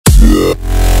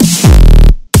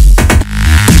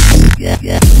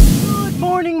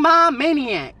Ma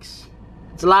Maniacs.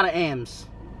 It's a lot of M's.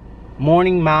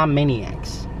 Morning Ma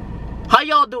Maniacs. How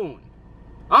y'all doing?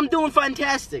 I'm doing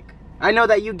fantastic. I know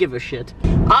that you give a shit.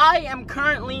 I am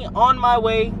currently on my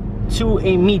way to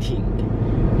a meeting.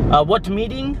 What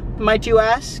meeting, might you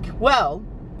ask? Well,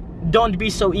 don't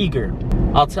be so eager.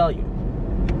 I'll tell you.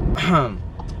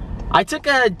 I took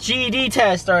a GED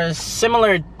test, or a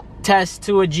similar test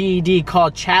to a GED,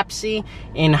 called CHAPSY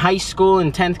in high school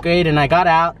in 10th grade, and I got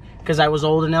out because I was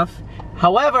old enough.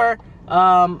 However,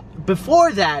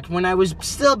 before that, when I was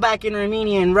still back in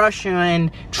Armenia and Russia and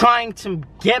trying to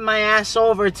get my ass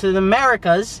over to the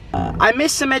Americas, I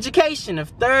missed some education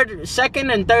of second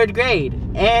and third grade,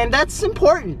 and that's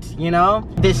important, you know?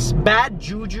 This bad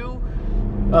juju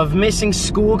of missing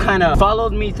school kind of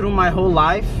followed me through my whole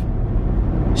life.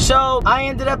 So I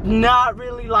ended up not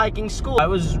really liking school. I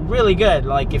was really good.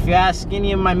 Like, if you ask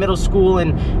any of my middle school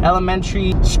and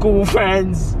elementary school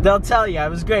friends, they'll tell you I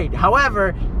was great.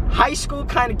 However, high school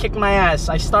kind of kicked my ass.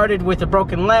 I started with a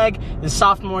broken leg. The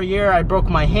sophomore year, I broke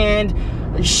my hand.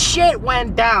 Shit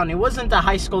went down. It wasn't the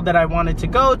high school that I wanted to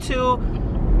go to.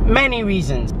 Many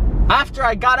reasons. After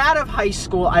I got out of high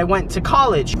school, I went to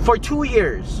college for 2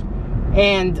 years.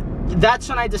 And that's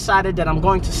when I decided that I'm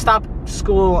going to stop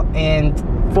school and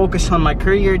focus on my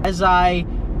career. As I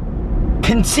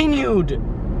continued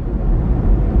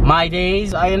my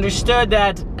days, I understood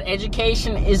that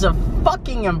education is a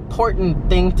fucking important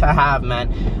thing to have,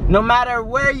 man. No matter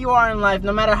where you are in life,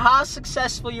 no matter how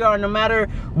successful you are, no matter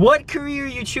what career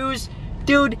you choose,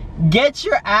 dude, get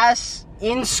your ass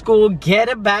in school, get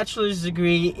a bachelor's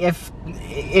degree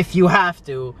if you have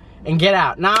to, and get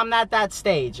out. Now, I'm at that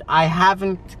stage. I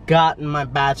haven't gotten my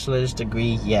bachelor's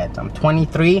degree yet. I'm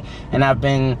 23, and I've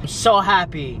been so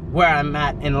happy where I'm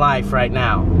at in life right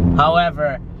now.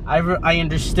 However, I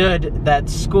understood that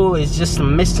school is just a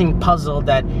missing puzzle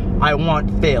that I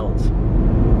want filled.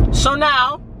 So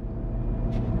now,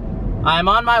 I'm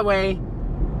on my way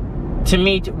to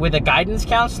meet with a guidance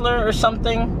counselor or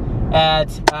something at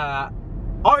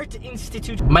Art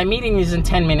Institute. My meeting is in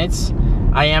 10 minutes.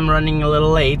 I am running a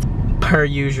little late, per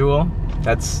usual.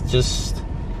 That's just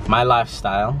my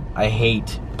lifestyle. I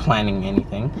hate planning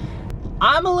anything.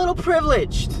 I'm a little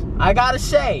privileged, I gotta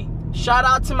say. Shout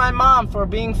out to my mom for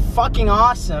being fucking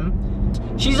awesome.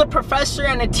 She's a professor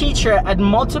and a teacher at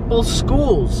multiple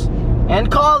schools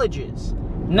and colleges.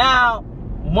 Now,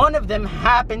 one of them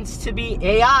happens to be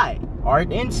AI,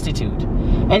 Art Institute.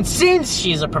 And since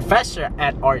she's a professor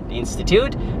at Art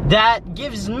Institute, that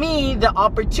gives me the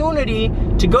opportunity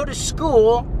to go to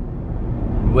school,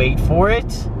 wait for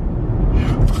it,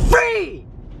 free!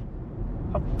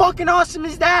 How fucking awesome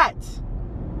is that?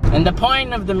 And the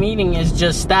point of the meeting is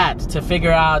just that, to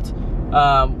figure out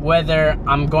whether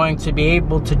I'm going to be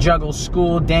able to juggle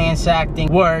school, dance, acting,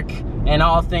 work, and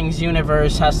all things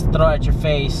universe has to throw at your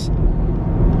face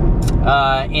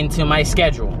into my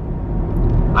schedule.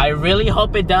 I really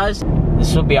hope it does.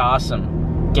 This will be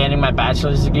awesome. Getting my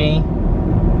bachelor's degree.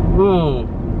 Ooh,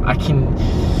 I can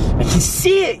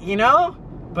see it, you know?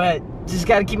 But just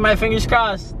gotta keep my fingers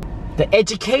crossed. The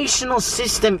educational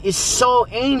system is so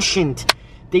ancient.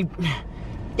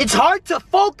 It's hard to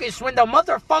focus when the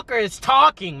motherfucker is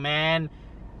talking, man.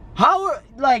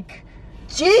 Like,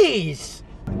 jeez.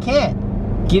 I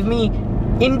can't. Give me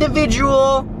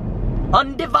individual,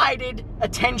 undivided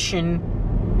attention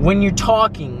when you're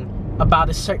talking about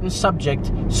a certain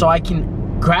subject so I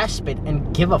can grasp it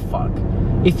and give a fuck.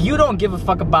 If you don't give a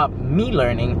fuck about me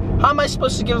learning, how am I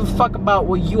supposed to give a fuck about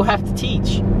what you have to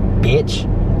teach, bitch?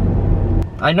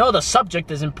 I know the subject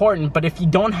is important, but if you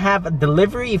don't have a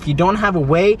delivery, if you don't have a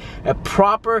way, a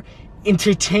proper,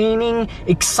 entertaining,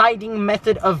 exciting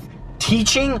method of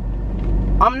teaching,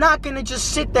 I'm not gonna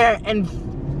just sit there and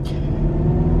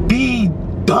be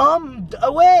dumbed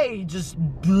away, just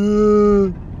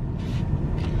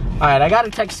Alright, I gotta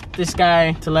text this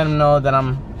guy to let him know that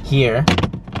I'm here.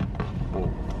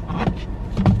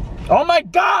 Oh my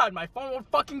god, my phone won't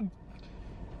fucking...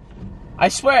 I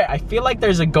swear, I feel like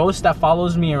there's a ghost that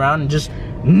follows me around and just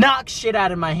knocks shit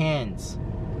out of my hands.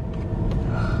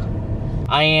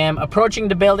 I am approaching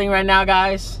the building right now,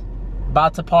 guys.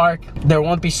 About to park. There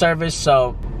won't be service,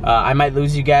 so I might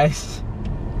lose you guys.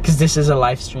 Because this is a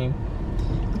live stream.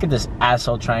 Look at this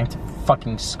asshole trying to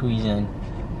fucking squeeze in.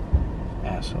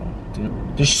 Asshole, dude.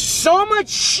 There's so much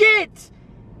shit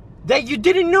that you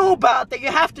didn't know about that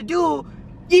you have to do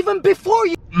even before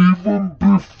you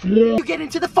get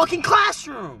into the fucking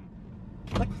classroom.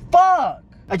 Like, fuck.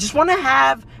 I just want to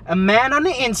have a man on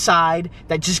the inside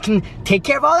that just can take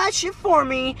care of all that shit for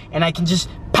me, and I can just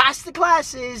pass the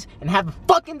classes and have a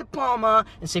fucking diploma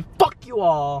and say fuck you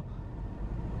all.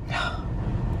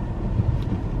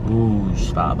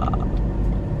 Whoosh, Baba.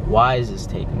 Why is this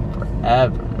taking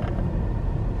forever, man?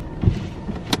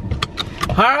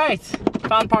 Alright,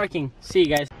 found parking. See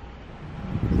you guys.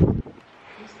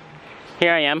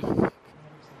 Here I am.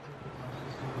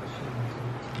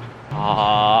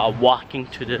 Walking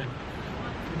to the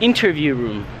interview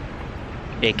room,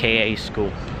 aka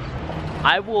school.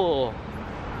 I will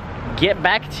get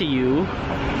back to you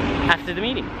after the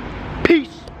meeting.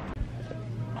 Peace.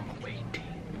 I'm waiting.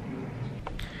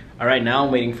 All right, now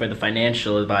I'm waiting for the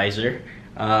financial advisor.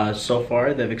 So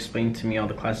far, they've explained to me all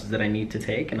the classes that I need to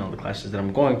take and all the classes that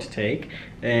I'm going to take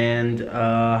and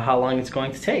how long it's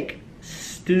going to take.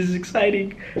 This is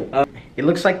exciting. It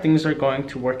looks like things are going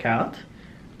to work out.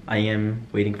 I am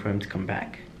waiting for him to come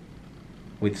back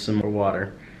with some more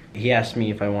water. He asked me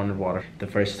if I wanted water the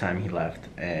first time he left,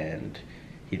 and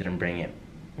he didn't bring it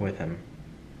with him.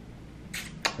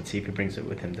 Let's see if he brings it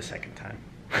with him the second time.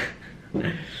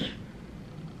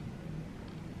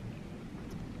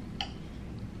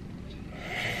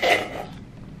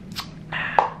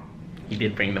 He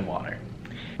did bring the water.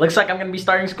 Looks like I'm gonna be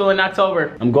starting school in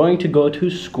October. I'm going to go to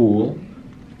school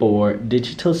for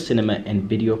digital cinema and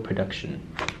video production.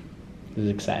 This is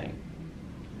exciting.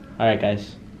 All right,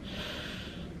 guys.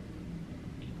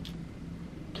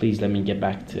 Please let me get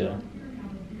back to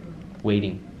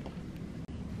waiting.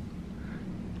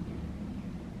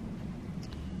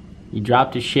 You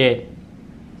dropped your shit.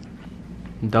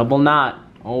 Double knot.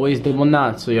 Always double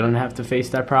knot so you don't have to face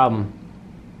that problem.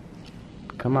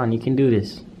 Come on, you can do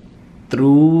this.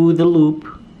 Through the loop,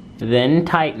 then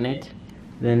tighten it,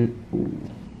 then... Ooh.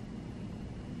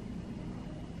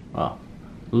 Oh,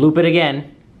 loop it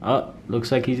again. Oh,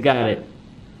 looks like he's got it.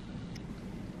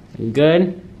 You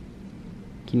good?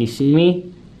 Can you see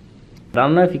me? I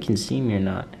don't know if you can see me or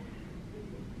not.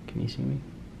 Can you see me?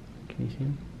 Can you see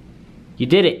me? You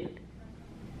did it!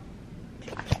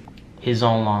 His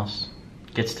own loss.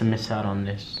 Gets to miss out on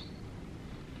this.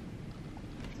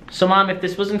 So Mom, if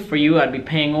this wasn't for you, I'd be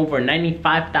paying over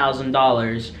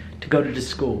 $95,000 to go to the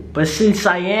school. But since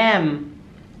I am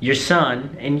your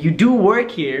son, and you do work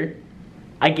here,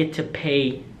 I get to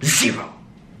pay zero.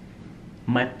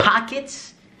 My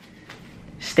pockets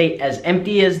stay as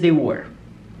empty as they were.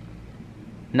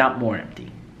 Not more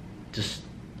empty. Just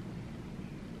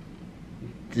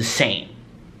the same.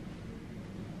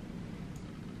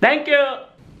 Thank you!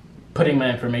 Putting my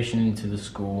information into the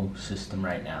school system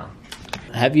right now.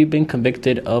 Have you been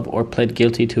convicted of or pled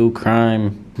guilty to a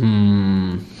crime?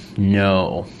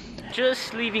 No.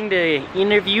 Just leaving the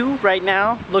interview right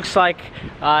now. Looks like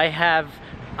I have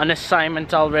an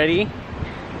assignment already.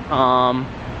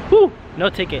 Whew, no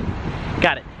ticket.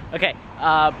 Got it. Okay.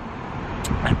 I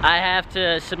have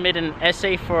to submit an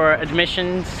essay for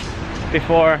admissions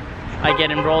before I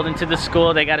get enrolled into the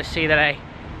school. They gotta say that I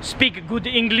speak good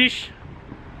English,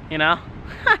 you know?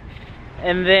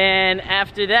 And then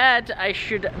after that, I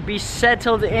should be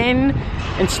settled in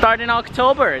and start in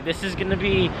October. This is gonna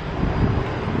be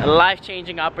a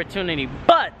life-changing opportunity.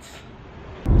 But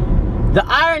the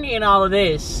irony in all of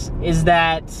this is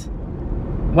that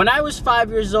when I was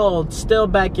 5 years old, still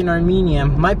back in Armenia,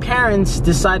 my parents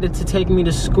decided to take me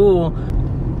to school.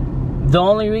 The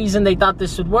only reason they thought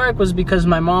this would work was because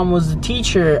my mom was the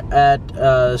teacher at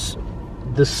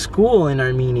the school in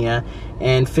Armenia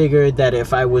and figured that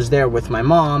if I was there with my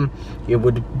mom, it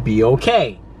would be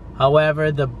okay. However,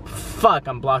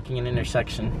 I'm blocking an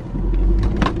intersection.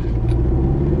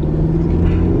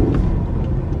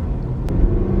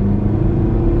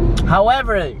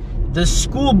 However, the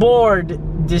school board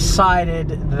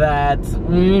decided that,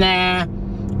 nah,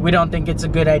 we don't think it's a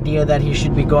good idea that he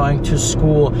should be going to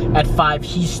school at 5.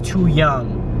 He's too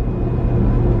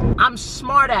young. I'm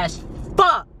smart as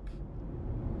fuck.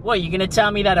 What, you gonna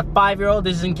tell me that a 5-year-old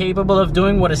is incapable of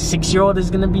doing what a 6-year-old is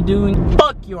gonna be doing?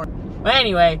 Fuck your... But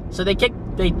anyway, so they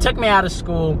took me out of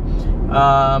school,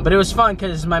 but it was fun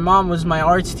because my mom was my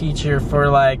arts teacher for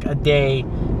like a day,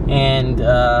 and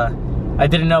I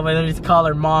didn't know whether to call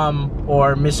her mom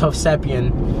or Miss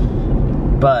Hovsepian,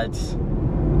 but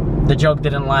the joke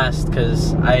didn't last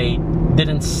because I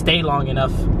didn't stay long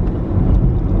enough.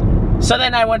 So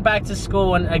then I went back to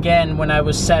school again when I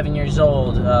was 7 years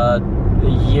old, a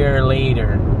year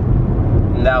later,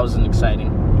 and that wasn't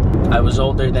exciting. I was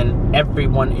older than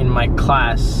everyone in my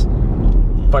class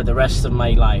for the rest of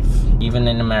my life, even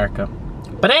in America.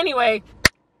 But anyway,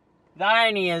 the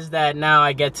irony is that now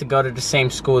I get to go to the same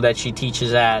school that she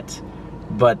teaches at,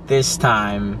 but this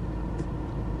time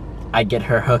I get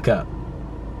her hookup.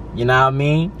 You know what I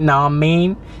mean? Know what I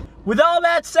mean? With all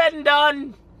that said and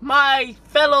done, my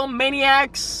fellow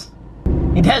maniacs,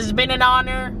 it has been an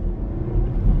honor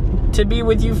to be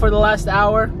with you for the last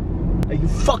hour. You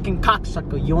fucking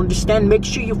cocksucker. You understand? Make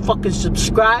sure you fucking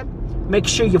subscribe. Make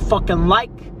sure you fucking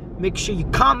like. Make sure you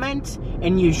comment.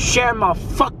 And you share my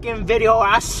fucking video. Or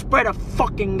I swear to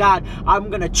fucking God, I'm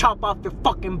gonna chop off your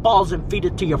fucking balls and feed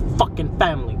it to your fucking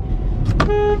family.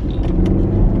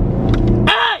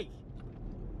 Hey!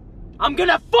 I'm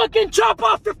gonna fucking chop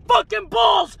off your fucking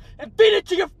balls and feed it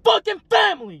to your fucking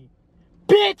family.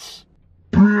 Bitch!